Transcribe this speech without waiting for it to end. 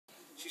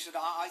said,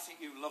 I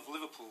think you love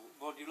Liverpool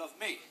more than you love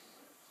me.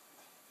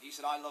 He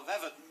said, I love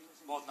Everton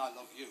more than I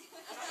love you.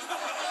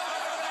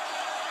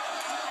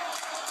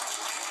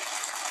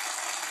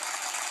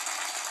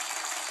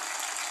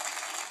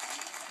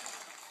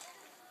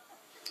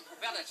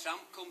 We had a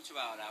tramp come to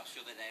our house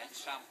the other day, a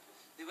tramp.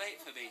 They wait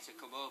for me to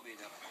come home, you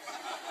know.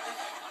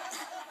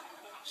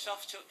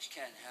 Soft touch,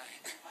 Ken,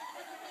 right?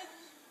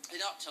 He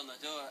knocked on the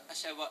door. I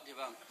said, what do you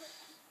want?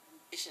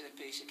 He said, a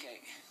piece of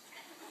cake.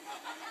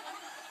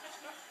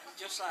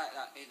 Just like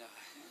that, you know.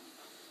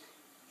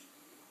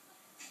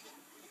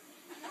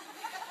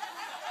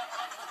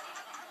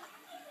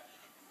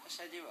 I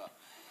said, you what?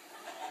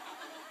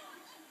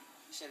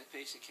 He said, a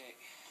piece of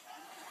cake.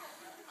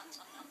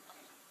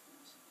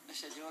 I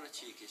said, you're a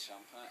cheeky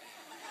tramp, aren't you?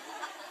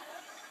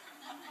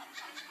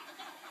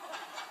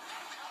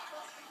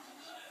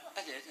 I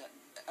did.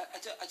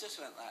 I just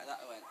went like that.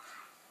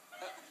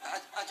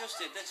 I just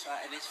did this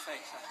right in his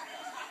face.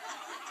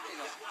 You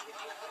know.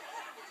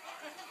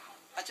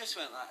 I just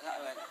went like that.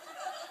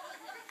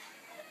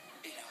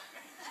 You know.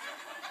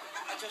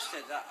 I just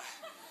did that.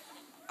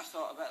 I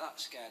thought, I bet that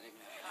scared him.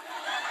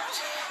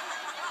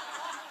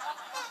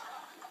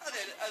 I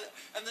did.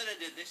 And then I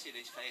did this in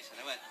his face, and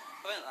I went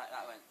like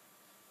that. I went.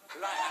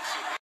 Right,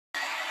 actually.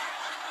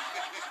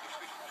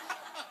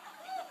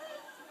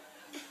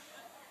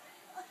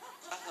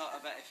 I thought, I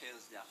bet he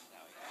feels daft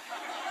now.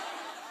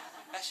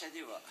 Yeah. I said,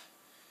 you what?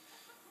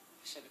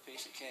 I said, a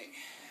piece of cake.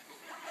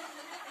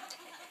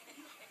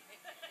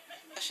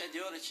 I said,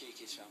 you're a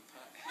cheeky tramp,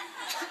 right?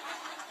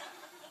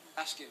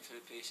 Asking for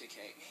a piece of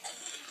cake.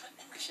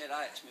 He said,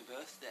 it's my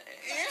birthday.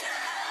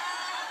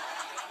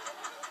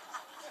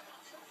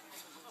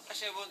 I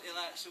said, wouldn't you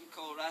like some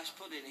cold rice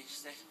pudding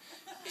instead?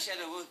 He said,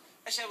 I would.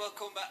 I said, well,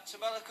 come back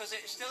tomorrow because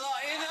it's still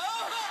hot, you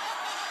know.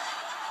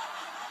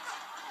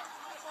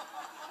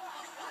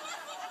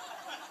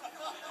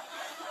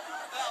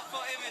 That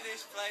put him in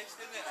his place,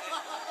 didn't it?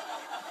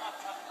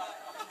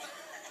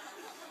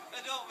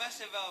 They don't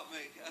mess about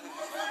me.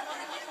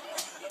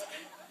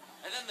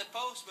 And then the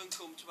postman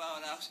come to our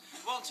house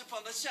once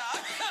upon a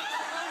time.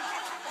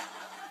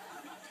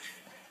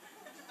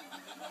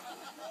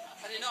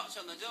 And he knocked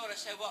on the door. I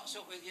said, what's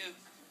up with you?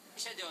 He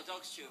said, your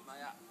dog's chewed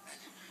my hat.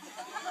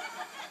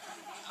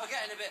 I'm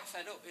getting a bit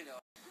fed up, you know.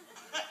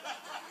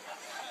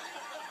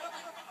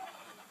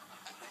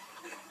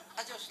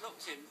 I just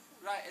looked him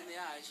right in the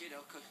eyes, you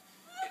know, because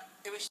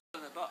he was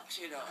still in the box,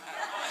 you know.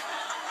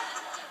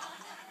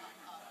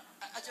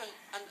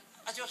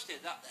 I just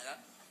did that then.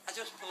 I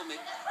just pulled my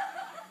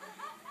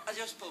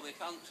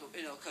pants up,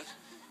 you know, because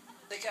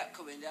they kept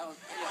coming down,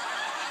 you know.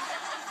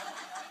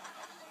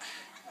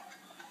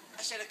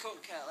 I said I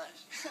couldn't care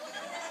less.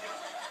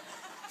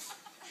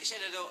 He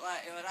said, I don't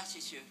like your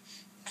attitude.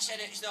 I said,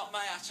 it's not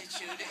my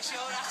attitude, it's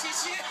your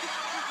attitude.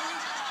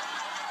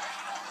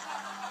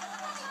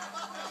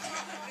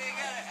 Do you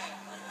get it?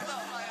 It's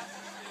not my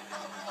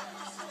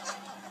attitude.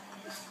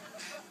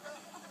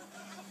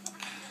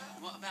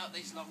 What about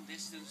this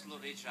long-distance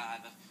lorry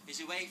driver? He's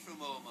away from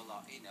home a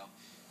lot, you know.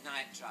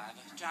 Night driver.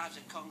 Drives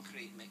a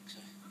concrete mixer,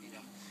 you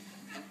know.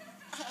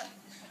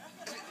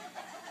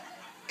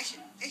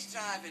 And he's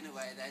driving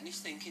away there and he's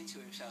thinking to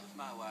himself,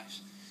 my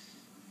wife's,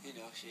 you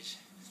know,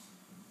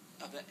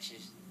 I bet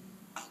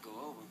I'll go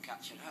home and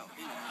catch her out,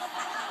 you know.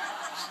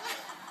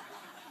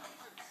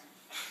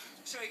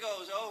 So he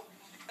goes home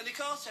and he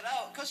calls her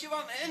out, because you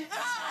want in. I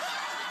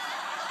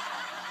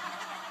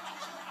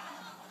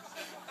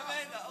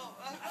made that up.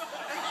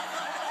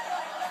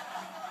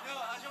 No,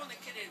 I was only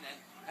kidding then.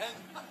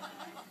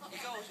 He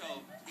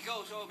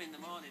goes home in the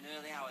morning,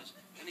 early hours,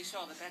 and he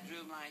saw the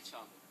bedroom light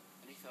on,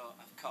 and he thought,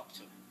 I've copped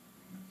him,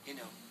 you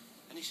know.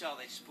 And he saw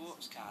this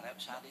sports car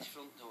outside his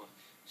front door,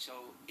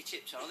 so he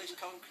tips all this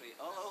concrete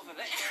all over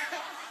it.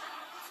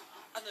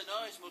 And the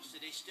noise must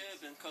have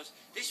disturbed him, because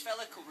this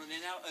fella come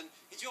running out and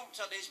he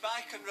jumped on his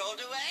bike and rode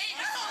away.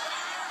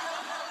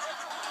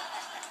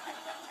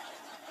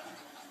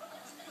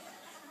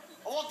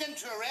 I walked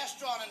into a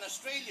restaurant in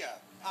Australia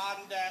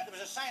and there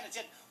was a sign that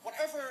said,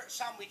 whatever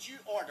sandwich you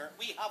order,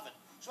 we have it.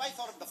 So I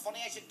thought it would be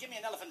funny. I said, give me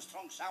an elephant's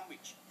trunk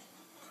sandwich.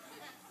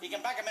 He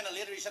came back a minute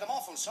later, he said, I'm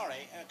awful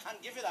sorry, I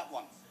can't give you that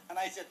one. And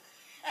I said,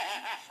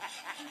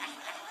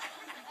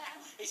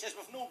 he says,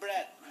 with no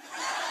bread.